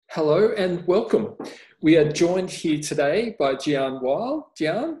Hello and welcome. We are joined here today by Jian Weil.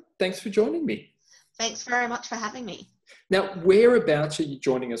 Jian, thanks for joining me. Thanks very much for having me. Now, whereabouts are you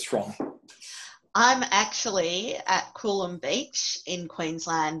joining us from? I'm actually at Coolum Beach in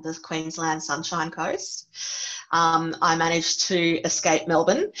Queensland, the Queensland Sunshine Coast. I managed to escape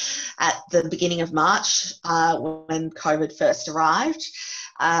Melbourne at the beginning of March when COVID first arrived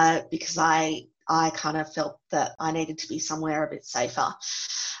because I kind of felt that I needed to be somewhere a bit safer.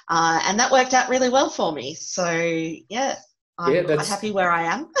 And that worked out really well for me. So, yeah, I'm quite happy where I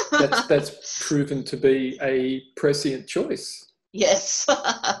am. that's proven to be a prescient choice. Yes.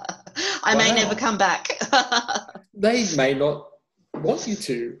 I may never come back. They may not want you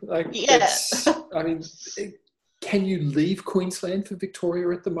to. Can you leave Queensland for Victoria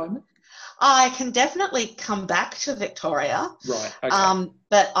at the moment? I can definitely come back to Victoria. Right. Okay.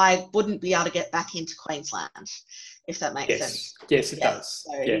 But I wouldn't be able to get back into Queensland, if that makes sense. Yes, it does.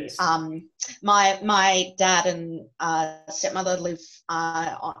 So, yes. My dad and stepmother live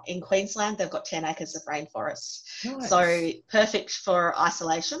in Queensland. They've got 10 acres of rainforest. Nice. So perfect for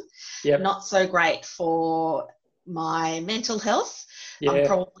isolation. Yep. Not so great for my mental health. Yeah. I'm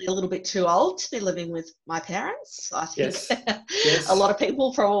probably a little bit too old to be living with my parents. I think yes. A lot of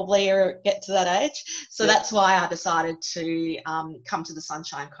people probably get to that age. So that's why I decided to come to the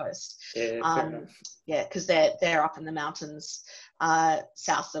Sunshine Coast. Yeah, because they're up in the mountains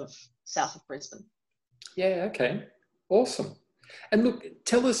south of Brisbane. Yeah, okay. Awesome. And look,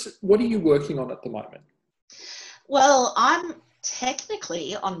 tell us, what are you working on at the moment? Well, I'm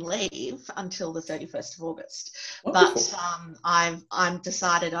technically on leave until the 31st of August. Wonderful. But I've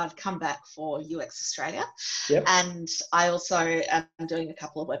decided I'd come back for UX Australia. Yep. And I also am doing a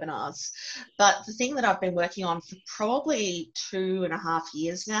couple of webinars. But the thing that I've been working on for probably 2.5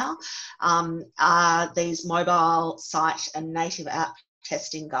 years now are these mobile site and native app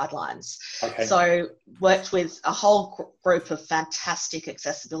testing guidelines. Okay. So worked with a whole group of fantastic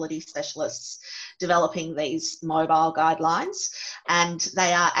accessibility specialists developing these mobile guidelines, and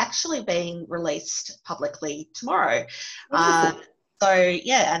they are actually being released publicly tomorrow.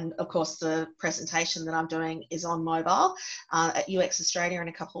 And of course the presentation that I'm doing is on mobile at UX Australia in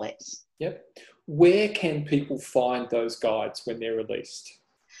a couple of weeks. Yep. Where can people find those guides when they're released?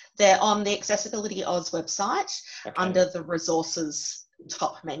 They're on the Accessibility Oz website under the resources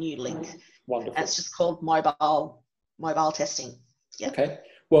top menu link. Wonderful. It's just called mobile testing. Yep. Okay.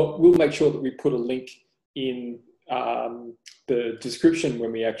 Well, we'll make sure that we put a link in the description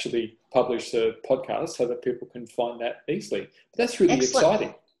when we actually publish the podcast so that people can find that easily. But that's really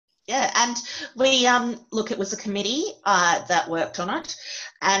exciting. Yeah, and we it was a committee that worked on it,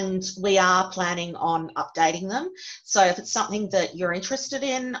 and we are planning on updating them. So if it's something that you're interested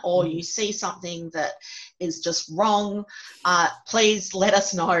in, or you see something that is just wrong, please let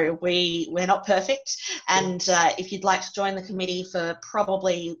us know. We're not perfect, and if you'd like to join the committee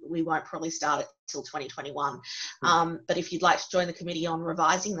we won't probably start it till 2021. But if you'd like to join the committee on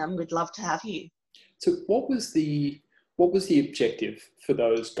revising them, we'd love to have you. So what was the objective for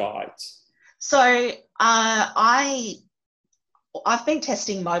those guides? So I've been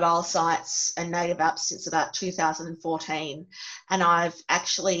testing mobile sites and native apps since about 2014, and I've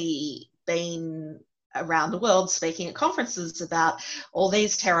actually been around the world speaking at conferences about all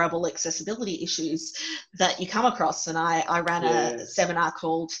these terrible accessibility issues that you come across. And I ran a seminar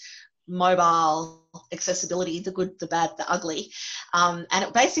called Mobile Accessibility, the Good, the Bad, the Ugly. And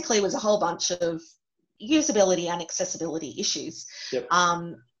it basically was a whole bunch of usability and accessibility issues. Yep.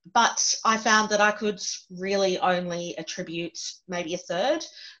 But I found that I could really only attribute maybe a third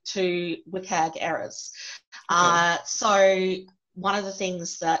to WCAG errors. Okay. So one of the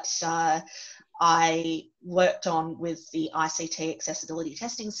things that I worked on with the ICT Accessibility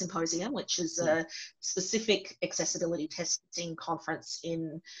Testing Symposium, which is a specific accessibility testing conference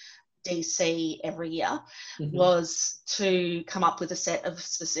in DC every year, was to come up with a set of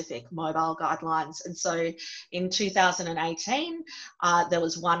specific mobile guidelines. And so in 2018, there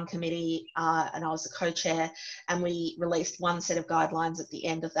was one committee and I was the co-chair, and we released one set of guidelines at the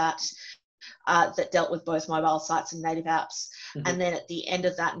end of that that dealt with both mobile sites and native apps. And then at the end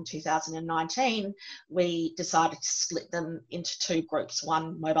of that in 2019, we decided to split them into two groups,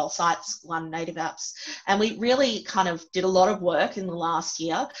 one mobile sites, one native apps. And we really kind of did a lot of work in the last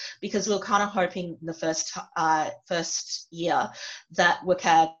year because we were kind of hoping the first year that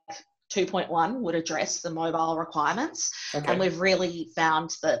WCAG 2.1 would address the mobile requirements. And we've really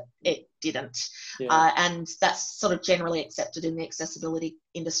found that it didn't. Yeah. And that's sort of generally accepted in the accessibility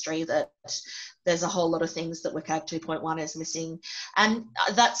industry, that there's a whole lot of things that WCAG 2.1 is missing. And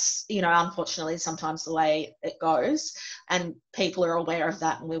that's, you know, unfortunately sometimes the way it goes, and people are aware of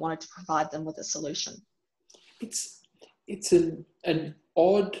that, and we wanted to provide them with a solution. It's an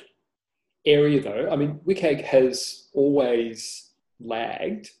odd area though. I mean, WCAG has always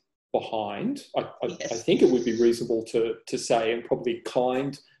lagged behind. Yes. I think it would be reasonable to say, and probably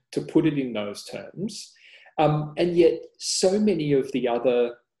kind to put it in those terms. And yet so many of the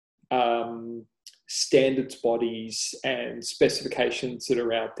other standards bodies and specifications that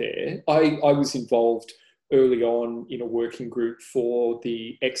are out there. I was involved early on in a working group for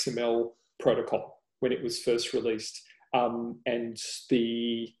the XML protocol when it was first released, and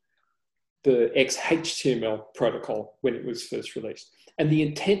the XHTML protocol when it was first released. And the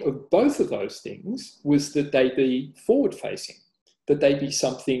intent of both of those things was that they be forward-facing, that they be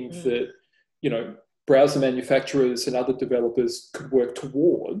something that, you know, browser manufacturers and other developers could work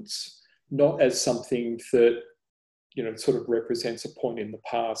towards, not as something that, you know, sort of represents a point in the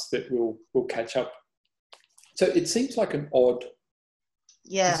past that will catch up. So it seems like an odd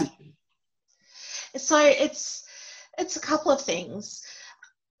position. So it's a couple of things.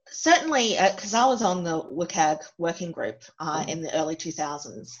 Certainly, because I was on the WCAG working group in the early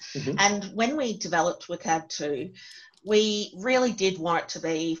 2000s, and when we developed WCAG 2, we really did want it to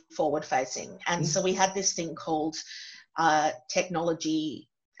be forward-facing, and so we had this thing called technology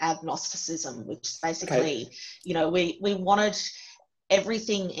agnosticism, which is basically, you know, we wanted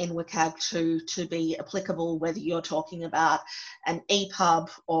everything in WCAG 2 to be applicable, whether you're talking about an EPUB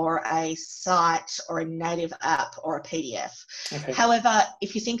or a site or a native app or a PDF. However,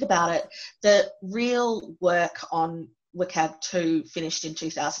 if you think about it, the real work on WCAG 2 finished in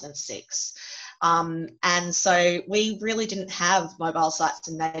 2006. And so we really didn't have mobile sites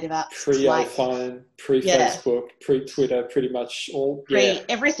and native apps. Pre-iPhone, pre-Facebook, pre-Twitter, pretty much all.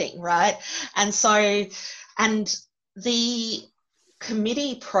 Everything, right? And so, and the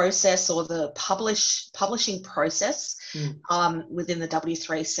committee process, or the publishing process within the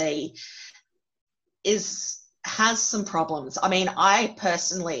W3C has some problems. I mean, I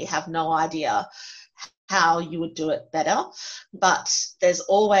personally have no idea how you would do it better, but there's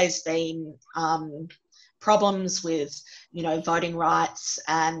always been problems with, you know, voting rights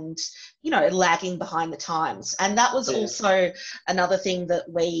and, you know, lagging behind the times. And that was also another thing that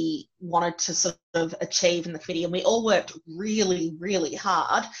we wanted to sort of achieve in the committee. And we all worked really, really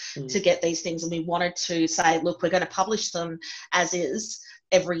hard to get these things. And we wanted to say, look, we're going to publish them as is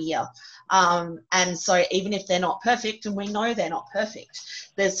every year. And so even if they're not perfect, and we know they're not perfect,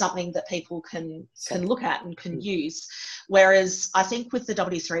 there's something that people can look at and can use. Whereas I think with the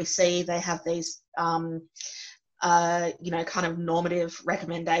W3C, they have these, you know, kind of normative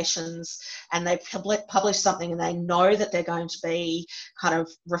recommendations, and they publish something and they know that they're going to be kind of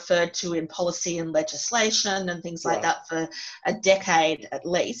referred to in policy and legislation and things like that for a decade at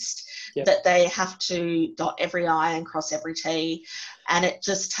least, that they have to dot every I and cross every T, and it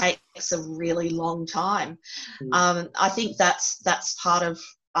just takes a really long time. I think that's part of,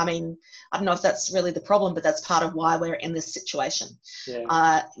 I mean, I don't know if that's really the problem, but that's part of why we're in this situation. You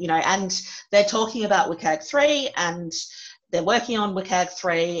know, and they're talking about WCAG 3, and they're working on WCAG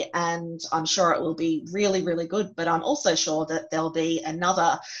 3, and I'm sure it will be really, really good, but I'm also sure that there'll be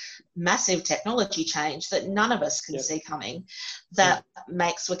another massive technology change that none of us can see coming that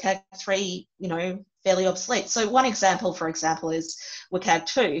makes WCAG 3, you know, fairly obsolete. So one example, for example, is WCAG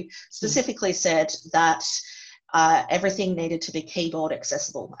 2 specifically said that everything needed to be keyboard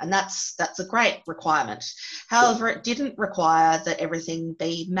accessible, and that's a great requirement. However, it didn't require that everything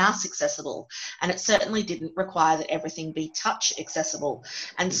be mouse accessible, and it certainly didn't require that everything be touch accessible.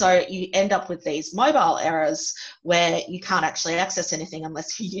 And so you end up with these mobile errors where you can't actually access anything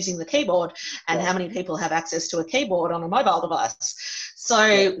unless you're using the keyboard, and how many people have access to a keyboard on a mobile device?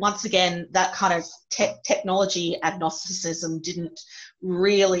 So once again, that kind of technology agnosticism didn't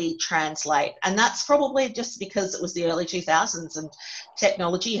really translate, and that's probably just because it was the early 2000s and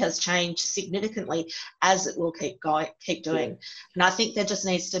technology has changed significantly, as it will keep doing. And I think there just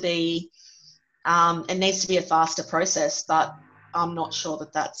needs to be it needs to be a faster process, but I'm not sure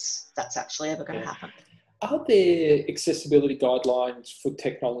that that's actually ever going to happen. Are there accessibility guidelines for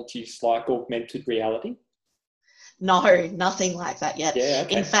technologies like augmented reality? No, nothing like that yet.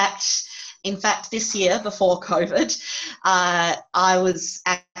 In fact, this year, before COVID, I was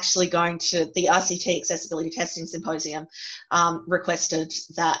actually going to the ICT Accessibility Testing Symposium, requested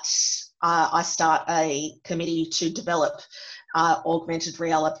that I start a committee to develop augmented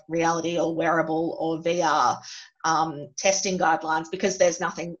reality or wearable or VR testing guidelines, because there's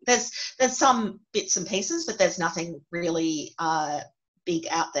nothing, there's some bits and pieces, but there's nothing really big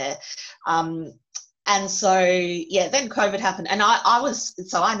out there. And so, yeah, then COVID happened, and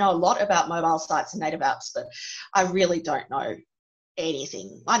so I know a lot about mobile sites and native apps, but I really don't know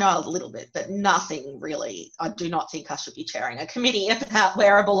anything. I know a little bit, but nothing really. I do not think I should be chairing a committee about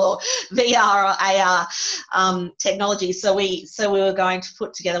wearable or VR or AR technology. So we were going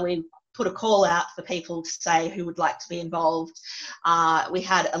to we put a call out for people to say who would like to be involved. We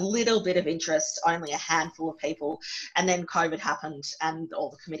had a little bit of interest, only a handful of people, and then COVID happened and all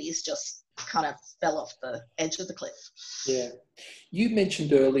the committees just kind of fell off the edge of the cliff. Yeah. You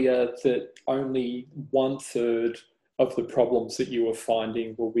mentioned earlier that only 1/3 of the problems that you were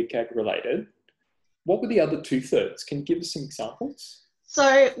finding were WCAG related. What were the other 2/3? Can you give us some examples?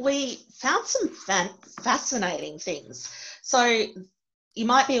 So we found some fascinating things. So you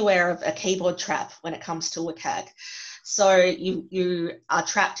might be aware of a keyboard trap when it comes to WCAG. So you are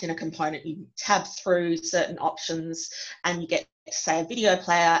trapped in a component, you tab through certain options and you get, say, a video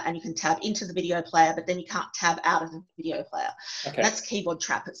player, and you can tab into the video player, but then you can't tab out of the video player. Okay. That's keyboard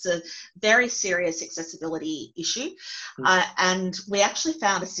trap. It's a very serious accessibility issue. And we actually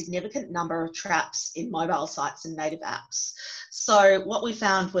found a significant number of traps in mobile sites and native apps. So what we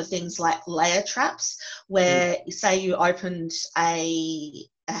found were things like layer traps, where say you opened a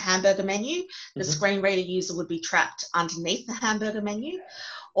hamburger menu, the screen reader user would be trapped underneath the hamburger menu.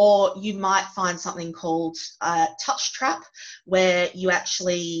 Or you might find something called a touch trap, where you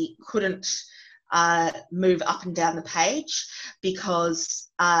actually couldn't move up and down the page because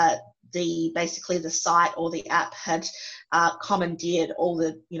basically the site or the app had commandeered all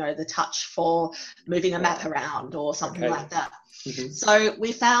the touch for moving a map around or something like that. So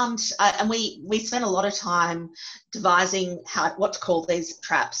we found, and we spent a lot of time devising what to call these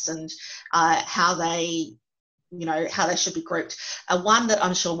traps and how they should be grouped. One that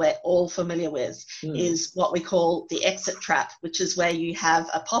I'm sure we're all familiar with is what we call the exit trap, which is where you have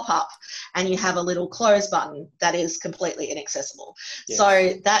a pop-up and you have a little close button that is completely inaccessible. Yes.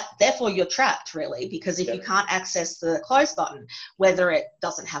 So therefore you're trapped, really, because if you can't access the close button, whether it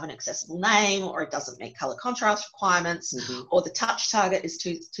doesn't have an accessible name or it doesn't meet color contrast requirements or the touch target is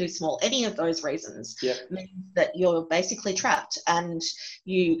too small, any of those reasons means that you're basically trapped and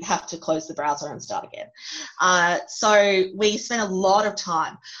you have to close the browser and start again. So we spent a lot of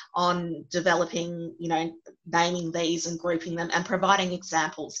time on developing, naming these and grouping them and providing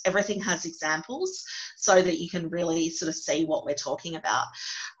examples. Everything has examples so that you can really sort of see what we're talking about,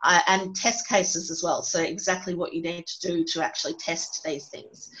 and test cases as well. So exactly what you need to do to actually test these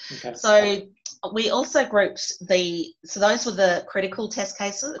things. Okay. So we also grouped so those were the critical test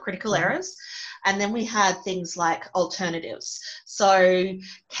cases, the critical errors. And then we had things like alternatives. So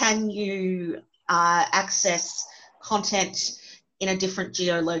can you access content in a different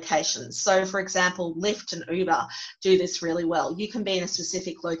geolocation? So for example, Lyft and Uber do this really well. You can be in a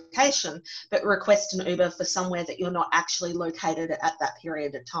specific location, but request an Uber for somewhere that you're not actually located at that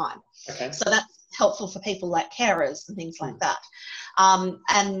period of time. Okay. So that's helpful for people like carers and things like that.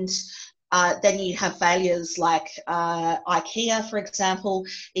 Then you have failures like IKEA, for example.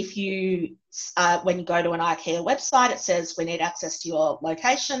 If you when you go to an IKEA website, it says we need access to your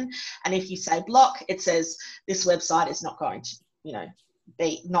location, and if you say block, it says this website is not going to,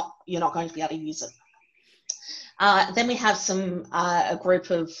 you're not going to be able to use it. Then we have a group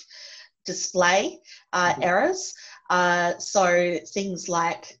of display errors. So things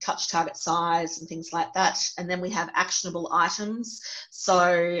like touch target size and things like that. And then we have actionable items.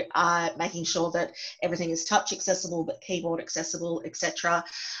 So making sure that everything is touch accessible, but keyboard accessible, etc.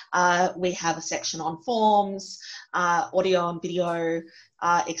 We have a section on forms, audio and video,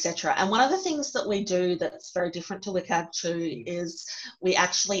 etc. And one of the things that we do that's very different to WCAG 2 is we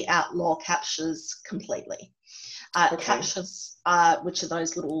actually outlaw captures completely. Captures, which are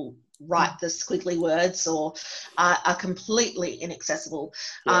those little the squiggly words, or are completely inaccessible.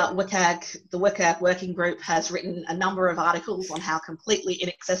 The WCAG working group has written a number of articles on how completely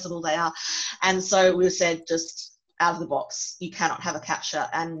inaccessible they are. And so we said, just out of the box, you cannot have a capture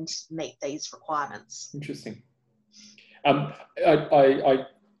and meet these requirements. Interesting. I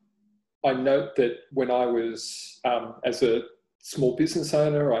note that when I was, as a small business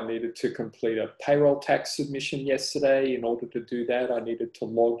owner, I needed to complete a payroll tax submission yesterday. In order to do that, I needed to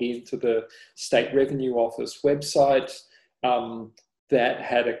log into the State Revenue Office website that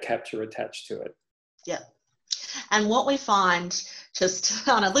had a capture attached to it. Yeah. And what we find, just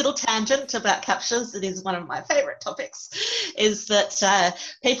on a little tangent about captures, it is one of my favorite topics, is that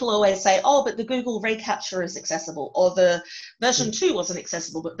people always say, oh, but the Google reCAPTCHA is accessible, or the version 2 wasn't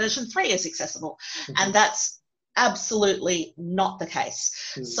accessible, but version 3 is accessible. And that's absolutely not the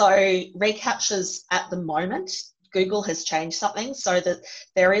case. So reCAPTCHAs at the moment, Google has changed something so that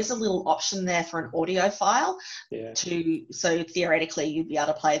there is a little option there for an audio file so theoretically you'd be able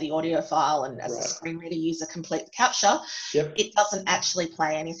to play the audio file and as a screen reader user complete the capture. It doesn't actually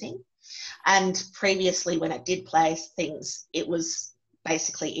play anything. And previously when it did play things, it was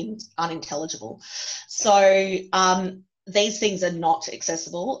basically unintelligible. So these things are not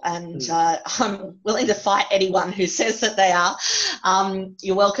accessible, and I'm willing to fight anyone who says that they are.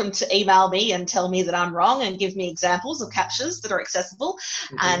 You're welcome to email me and tell me that I'm wrong and give me examples of captures that are accessible,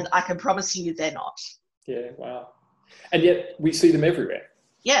 and I can promise you they're not. Yeah, wow. And yet we see them everywhere.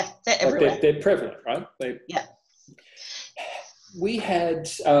 Yeah, they're everywhere. They're prevalent, right? Yeah. We had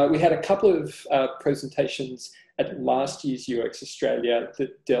a couple of presentations at last year's UX Australia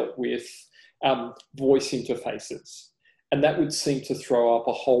that dealt with voice interfaces. And that would seem to throw up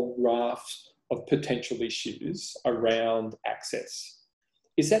a whole raft of potential issues around access.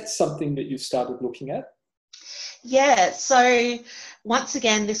 Is that something that you've started looking at? Yeah, so once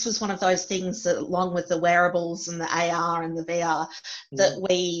again, this was one of those things that, along with the wearables and the AR and the VR, that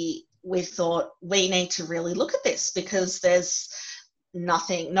we thought we need to really look at this, because there's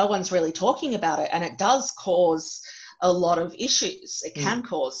no one's really talking about it, and it does cause a lot of issues. It can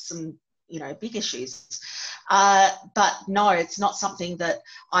cause some, big issues. But no, it's not something that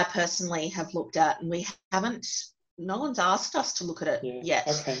I personally have looked at, and no one's asked us to look at it yet.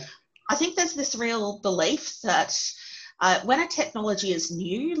 Okay. I think there's this real belief that when a technology is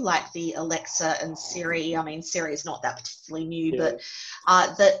new, like the Alexa and Siri, I mean, Siri is not that particularly new, but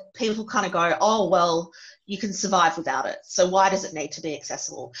that people kind of go, oh, well, you can survive without it, so why does it need to be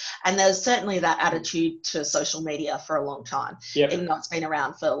accessible? And there's certainly that attitude to social media for a long time, even though it's been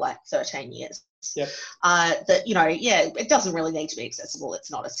around for like 13 years. That, it doesn't really need to be accessible.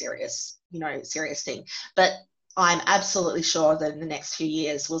 It's not a serious thing. But I'm absolutely sure that in the next few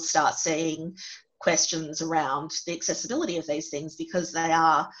years, we'll start seeing questions around the accessibility of these things, because they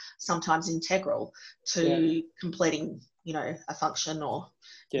are sometimes integral to completing, a function or,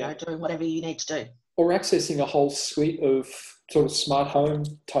 doing whatever you need to do. Or accessing a whole suite of sort of smart home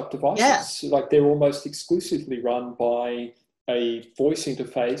type devices. Like they're almost exclusively run by a voice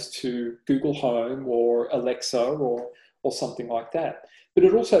interface to Google Home or Alexa or something like that. But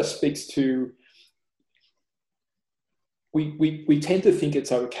it also speaks to, we tend to think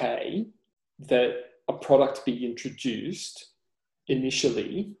it's okay that a product be introduced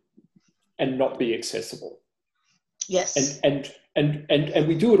initially and not be accessible. Yes. And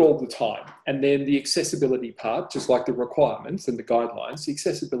we do it all the time. And then the accessibility part, just like the requirements and the guidelines, the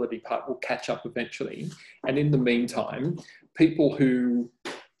accessibility part will catch up eventually. And in the meantime, people who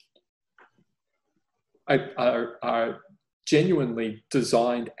are genuinely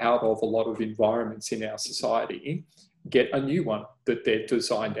designed out of a lot of environments in our society get a new one that they're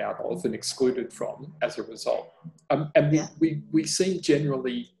designed out of and excluded from as a result. And we seem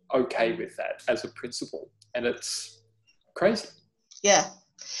generally okay with that as a principle. And it's crazy. Yeah,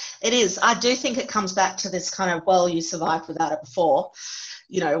 it is. I do think it comes back to this kind of, well, you survived without it before,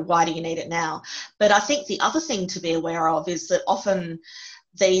 why do you need it now? But I think the other thing to be aware of is that often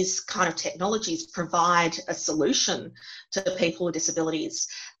these kind of technologies provide a solution to people with disabilities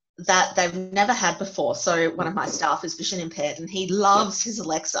that they've never had before. So one of my staff is vision impaired, and he loves his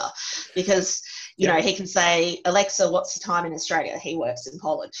Alexa because he can say, Alexa, what's the time in Australia? He works in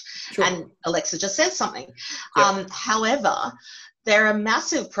Poland. And Alexa just says something. However, there are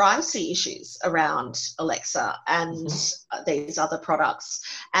massive privacy issues around Alexa and these other products,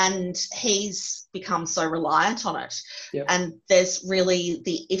 and he's become so reliant on it. And there's really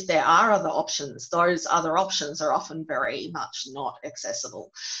if there are other options, those other options are often very much not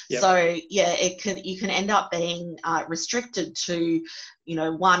accessible. So you can end up being restricted to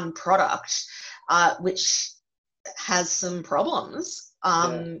one product which has some problems.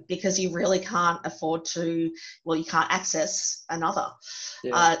 Because you really can't afford to, you can't access another.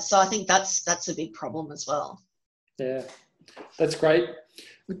 So I think that's a big problem as well. Yeah, that's great.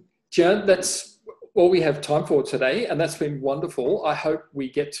 Jan, that's all we have time for today, and that's been wonderful. I hope we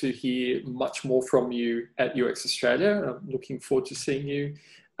get to hear much more from you at UX Australia. I'm looking forward to seeing you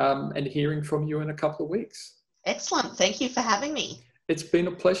and hearing from you in a couple of weeks. Excellent. Thank you for having me. It's been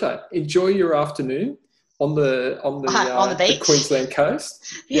a pleasure. Enjoy your afternoon on the beach, the Queensland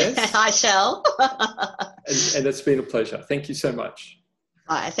coast. Yes, yeah, I shall. and it's been a pleasure. Thank you so much.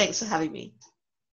 All right, thanks for having me.